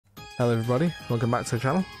Hello everybody, welcome back to the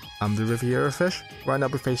channel. I'm the Riviera Fish. Right now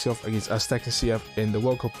we're facing off against Aztecán CF in the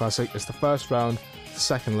World Cup Classic. It's the first round, the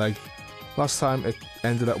second leg. Last time it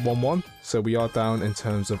ended at 1-1, so we are down in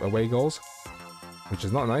terms of away goals, which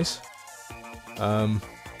is not nice.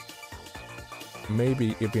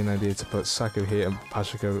 Maybe it'd be an idea to put Sacco here and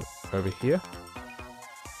Pacheco over here.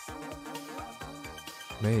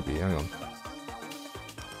 Maybe, hang on.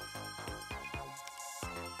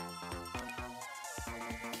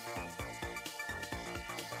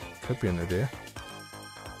 Could be an idea.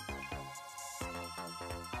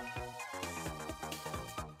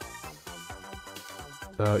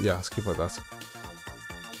 Yeah, let's keep it like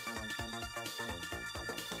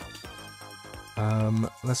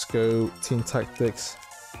that. Let's go team tactics.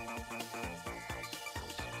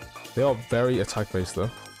 They are very attack based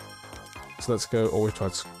though. So let's go always try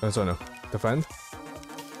to, sorry no, defend.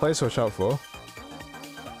 Players to watch out for.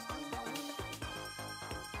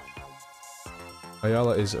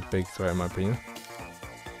 Ayala is a big threat in my opinion.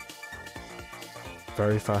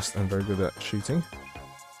 Very fast and very good at shooting.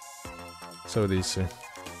 So are these two.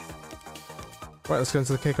 Right, let's go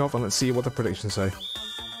into the kickoff and let's see what the predictions say.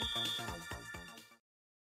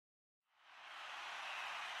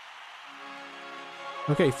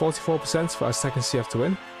 Okay, 44% for Aztecán CF to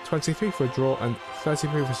win, 23% for a draw, and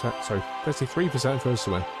 33% for us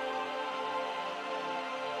to win.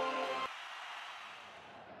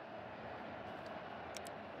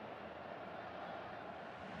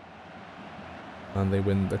 And they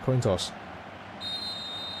win the coin toss.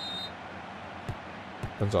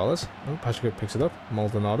 Gonzalez. Oh, Pacheco picks it up.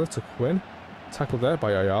 Maldonado to Quinn. Tackled there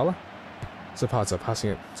by Ayala. Zapata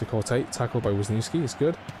passing it to Corte. Tackled by Wisniewski. It's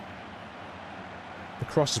good. The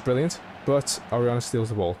cross is brilliant, but Ariana steals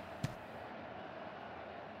the ball.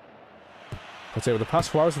 Corte with the pass.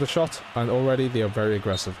 Juarez with the shot, and already they are very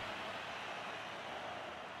aggressive.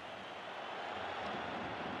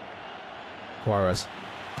 Juarez.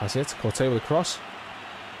 Passing it. Corte with a cross.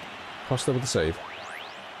 Costa with the save.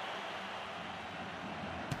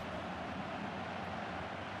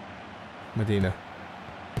 Medina.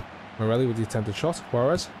 Morelli with the attempted shot.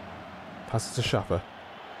 Juarez. Passes to Schaffer.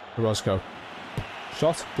 Orozco.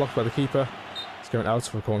 Shot. Blocked by the keeper. It's going out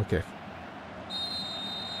for a corner kick.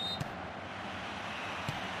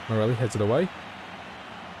 Morelli heads it away.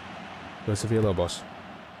 Goes to Villalobos.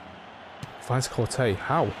 Finds Corte.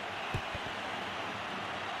 How?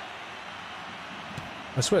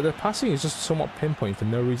 I swear, their passing is just somewhat pinpoint for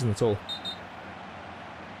no reason at all.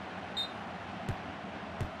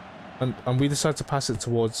 And we decide to pass it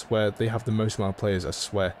towards where they have the most amount of players, I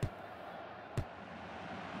swear.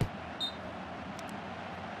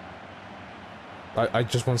 I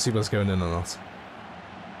just want to see what's going in or not.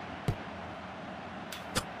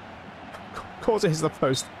 Corte hits the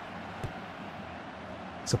post.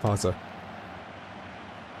 Zapata.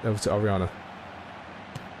 Over to Ariana.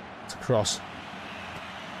 To cross.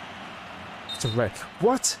 To wreck.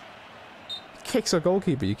 What? Kicks our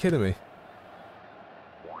goalkeeper, you kidding me?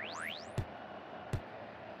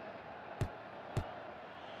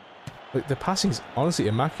 Like, the passing's honestly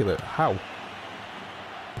immaculate. How?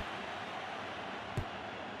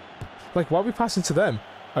 Like, why are we passing to them?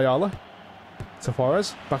 Ayala. To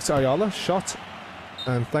Juarez. Back to Ayala. Shot.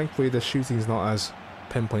 And thankfully the shooting's not as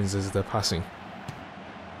pinpoints as the passing.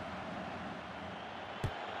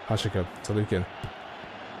 Pacheco to Lukin.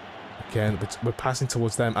 Again, we're passing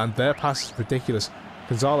towards them, and their pass is ridiculous.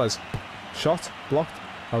 Gonzalez. Shot. Blocked.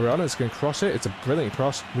 Ariana is going to cross it. It's a brilliant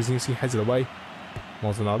cross. Wisniewski heads it away.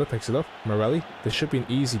 Maldonado picks it up. Morelli. There should be an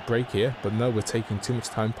easy break here, but no, we're taking too much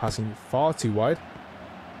time, passing far too wide.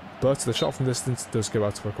 But the shot from distance does go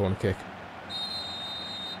out for a corner kick.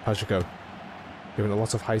 Pacheco. Giving a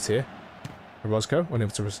lot of height here. Orozco,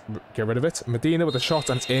 unable to get rid of it. Medina with a shot,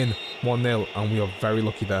 and it's in. 1-0, and we are very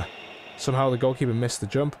lucky there. Somehow the goalkeeper missed the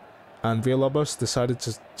jump, and Villalobos decided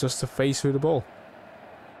just to phase through the ball.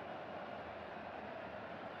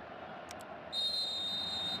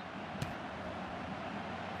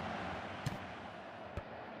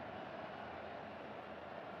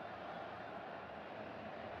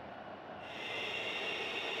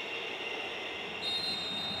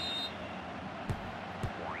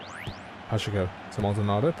 Pacheco to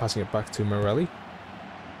Maldonado, passing it back to Morelli.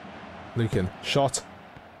 Lukin, shot.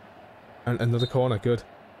 And another corner, good.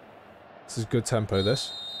 This is good tempo,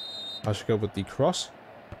 this. Pacheco with the cross.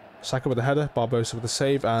 Saka with the header, Barbosa with the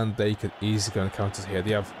save, and they could easily go on counters here.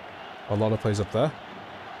 They have a lot of players up there.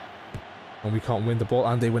 And we can't win the ball,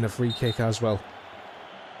 and they win a free kick as well.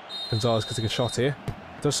 Gonzalez can take a shot here.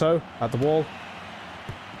 Does so, at the wall.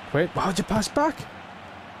 Wait, why'd you pass back?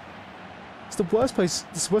 It's the worst place,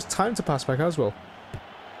 it's the worst time to pass back as well.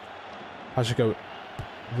 Hashiko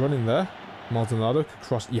running there. Maldonado could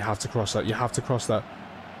cross. You have to cross that. You have to cross that.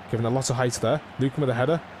 Giving a lot of height there. Lucan with a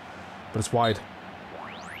header, but it's wide.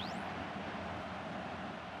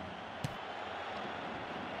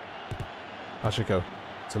 Hashiko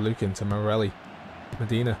to Lucan to Morelli.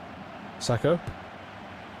 Medina. Sacco.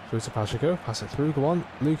 Through to Hashiko. Pass it through. Go on.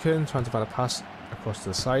 Lucan trying to find a pass across to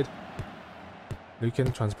the side.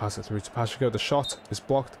 Lucan trying to pass it through to Hashiko. The shot is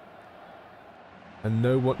blocked. And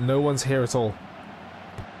no one's here at all.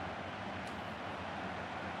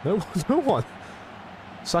 No one.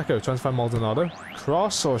 Sacco trying to find Maldonado.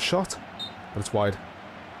 Cross or shot, but it's wide.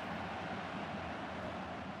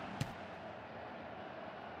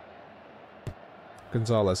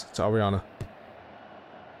 Gonzalez to Ariana.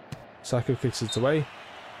 Sacco kicks it away.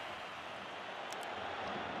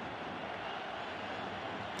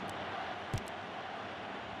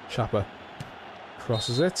 Chapa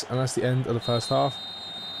crosses it, and that's the end of the first half.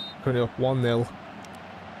 Currently up 1-0.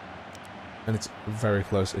 And it's very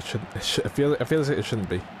close. It should. I feel like it shouldn't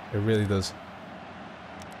be. It really does.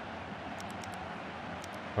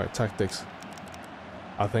 Right, tactics.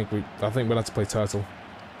 I think we'll have to play turtle.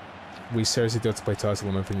 We seriously do have to play turtle,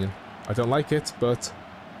 in my opinion. I don't like it, but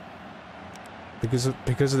because of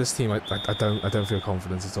this team, I don't feel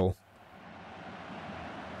confident at all.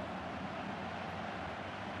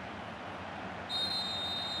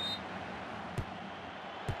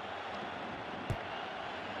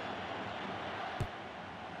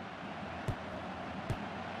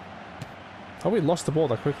 Oh, we lost the ball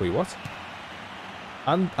that quickly, what?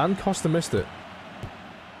 And Costa missed it.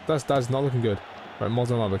 That's not looking good. Right,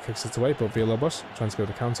 Maldonado kicks it away, but Villalobos trying to go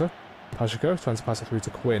to counter. Pacheco trying to pass it through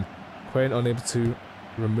to Quinn. Quinn unable to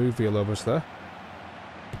remove Villalobos there.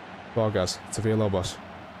 Vargas to Villalobos.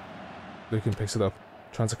 Lucan picks it up.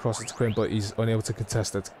 Trying to cross it to Quinn, but he's unable to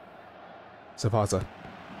contest it. Zapata.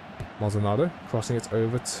 Maldonado crossing it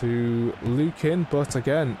over to Lucan, but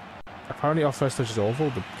again, apparently our first touch is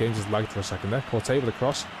awful. The game just lagged for a second there. Corte with the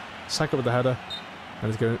cross. Saka with the header.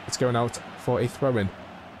 And it's going out for a throw-in.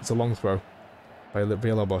 It's a long throw by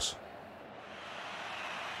Villalobos.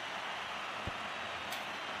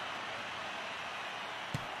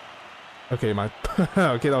 Okay, man.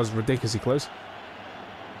 Okay, that was ridiculously close.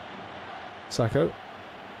 Sacco.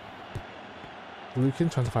 Lucan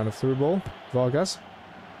trying to find a through ball. Vargas.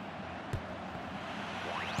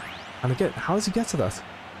 And again, how does he get to that?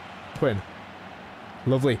 Quinn.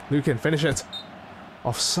 Lovely. Lucan, finish it.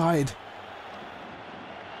 Offside.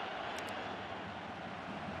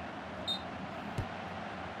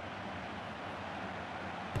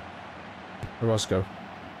 Orozco.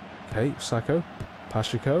 Okay, Sacco.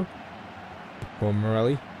 Pacheco. Or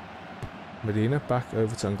Morelli. Medina back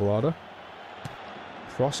over to Anglada.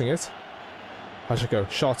 Crossing it. Pacheco.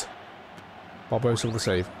 Shot. Barbosa with the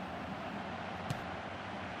save.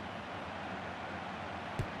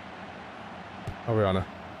 Ariana.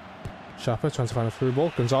 Chapa trying to find a through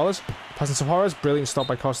ball. Gonzalez. Passing to Suarez. Brilliant stop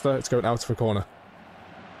by Costa. It's going out for a corner.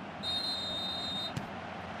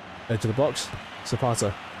 Edge of the box.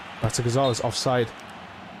 Zapata. Back to Gonzalez. Offside.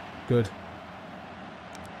 Good.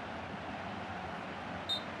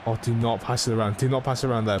 Oh, do not pass it around. Do not pass it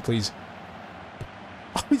around there, please.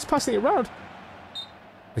 Oh, he's passing it around.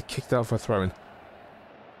 They kicked out for a throw-in.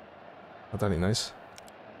 Oh, that ain't nice.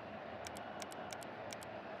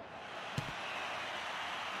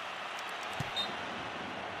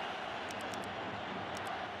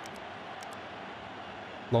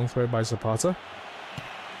 Long throw by Zapata.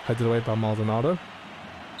 Headed away by Maldonado.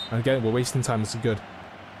 And again, we're wasting time. This is good.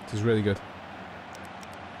 This is really good.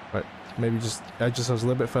 Right, maybe just edge ourselves a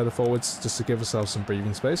little bit further forwards just to give ourselves some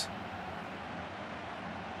breathing space.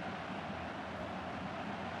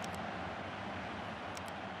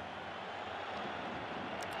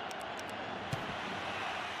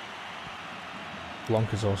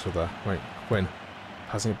 Blanc is also there. Right, Quinn.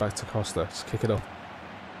 Passing it back to Costa. Just kick it up.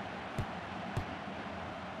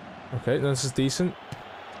 Okay, no, this is decent.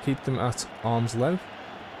 Keep them at arm's length.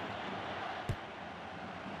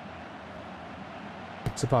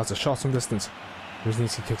 Zapata, shot from distance.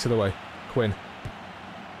 Wisniewski kicks it away. Quinn.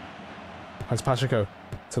 Hands Pacheco.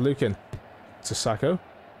 To Lucan. To Sacco.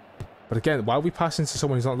 But again, why are we passing to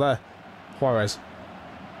someone who's not there? Juarez.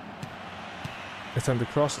 Attempted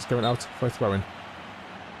cross. It's going out for a throw-in.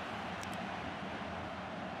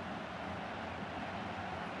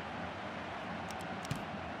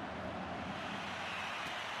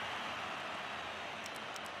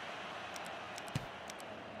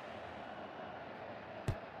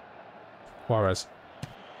 Juarez.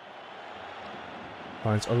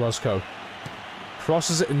 Finds Orozco.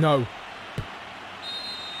 Crosses it. No.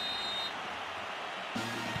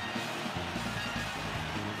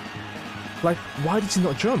 Like, why did he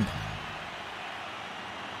not jump?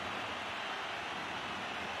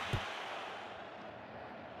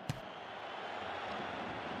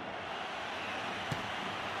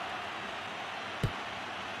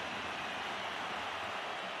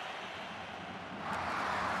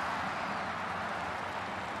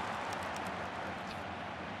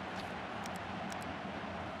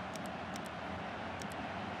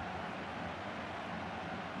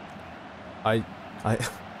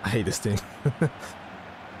 I hate this team.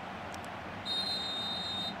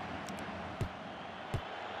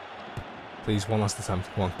 Please, one last attempt.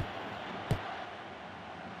 Come on.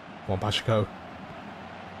 Come on, Pacheco.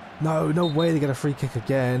 No, no way they get a free kick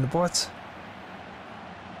again. What?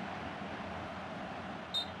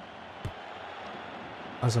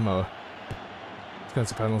 Asamoah. It's going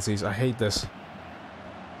to penalties. I hate this.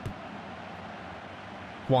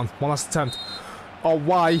 One last attempt. Oh,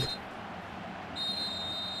 why?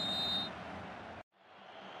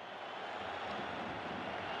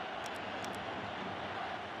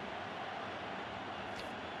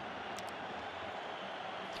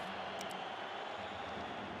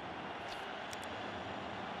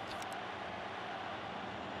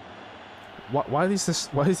 Why are these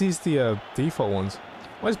the default ones?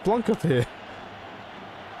 Why is Blanc up here?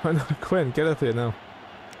 I know, Quinn, get up here now.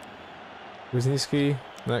 Wisniewski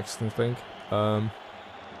next, I think.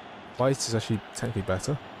 White is actually technically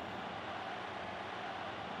better.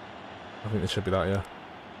 I think it should be that, yeah.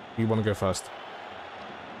 You want to go first.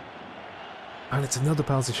 And it's another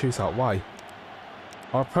penalty shootout, why?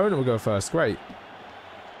 Our opponent will go first, great.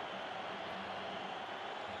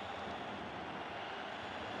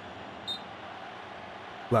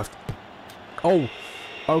 Left. Oh,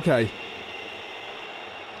 okay.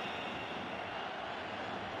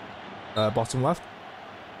 Bottom left.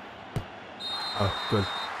 Oh, good.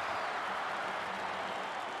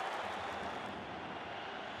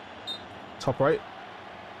 Top right.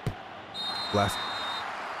 Left.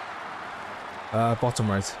 Bottom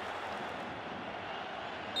right.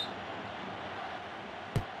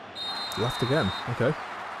 Left again. Okay.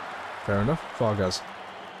 Fair enough. Vargas.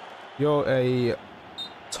 You're a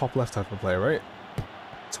top left type of player, right?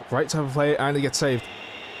 Top right type of player, and he gets saved.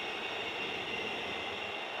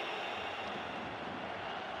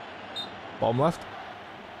 Bottom left.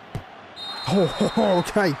 Oh,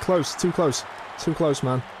 okay, close, too close. Too close,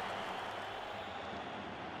 man.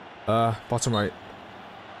 Bottom right.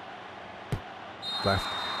 Left.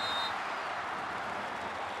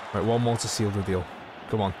 Right, one more to seal the deal.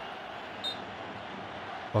 Come on.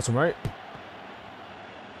 Bottom right.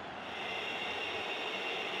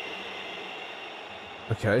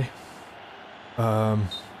 Okay.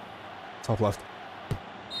 Top left.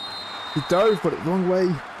 He dove, but the wrong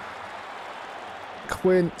way.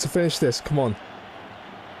 Quinn to finish this. Come on.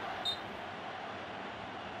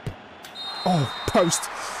 Oh, post.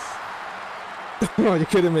 Oh, you're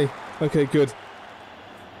kidding me. Okay, good.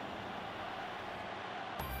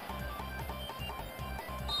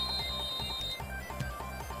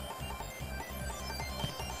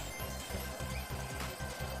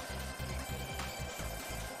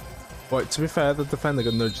 But to be fair, the defender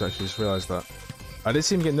got nudged, actually, just realised that. I did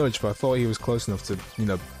see him get nudged, but I thought he was close enough to, you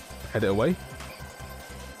know, head it away.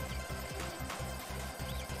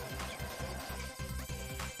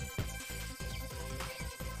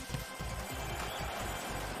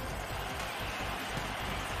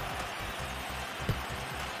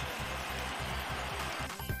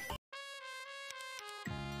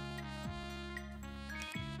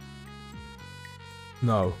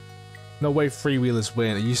 No. No way freewheelers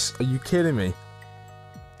win. Are you kidding me?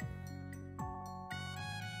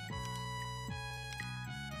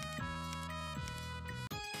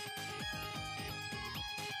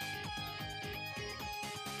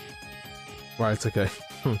 Right, okay.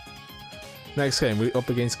 Next game, we're up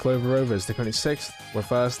against Clover Rovers. They're currently 6th. We're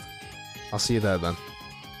first. I'll see you there then.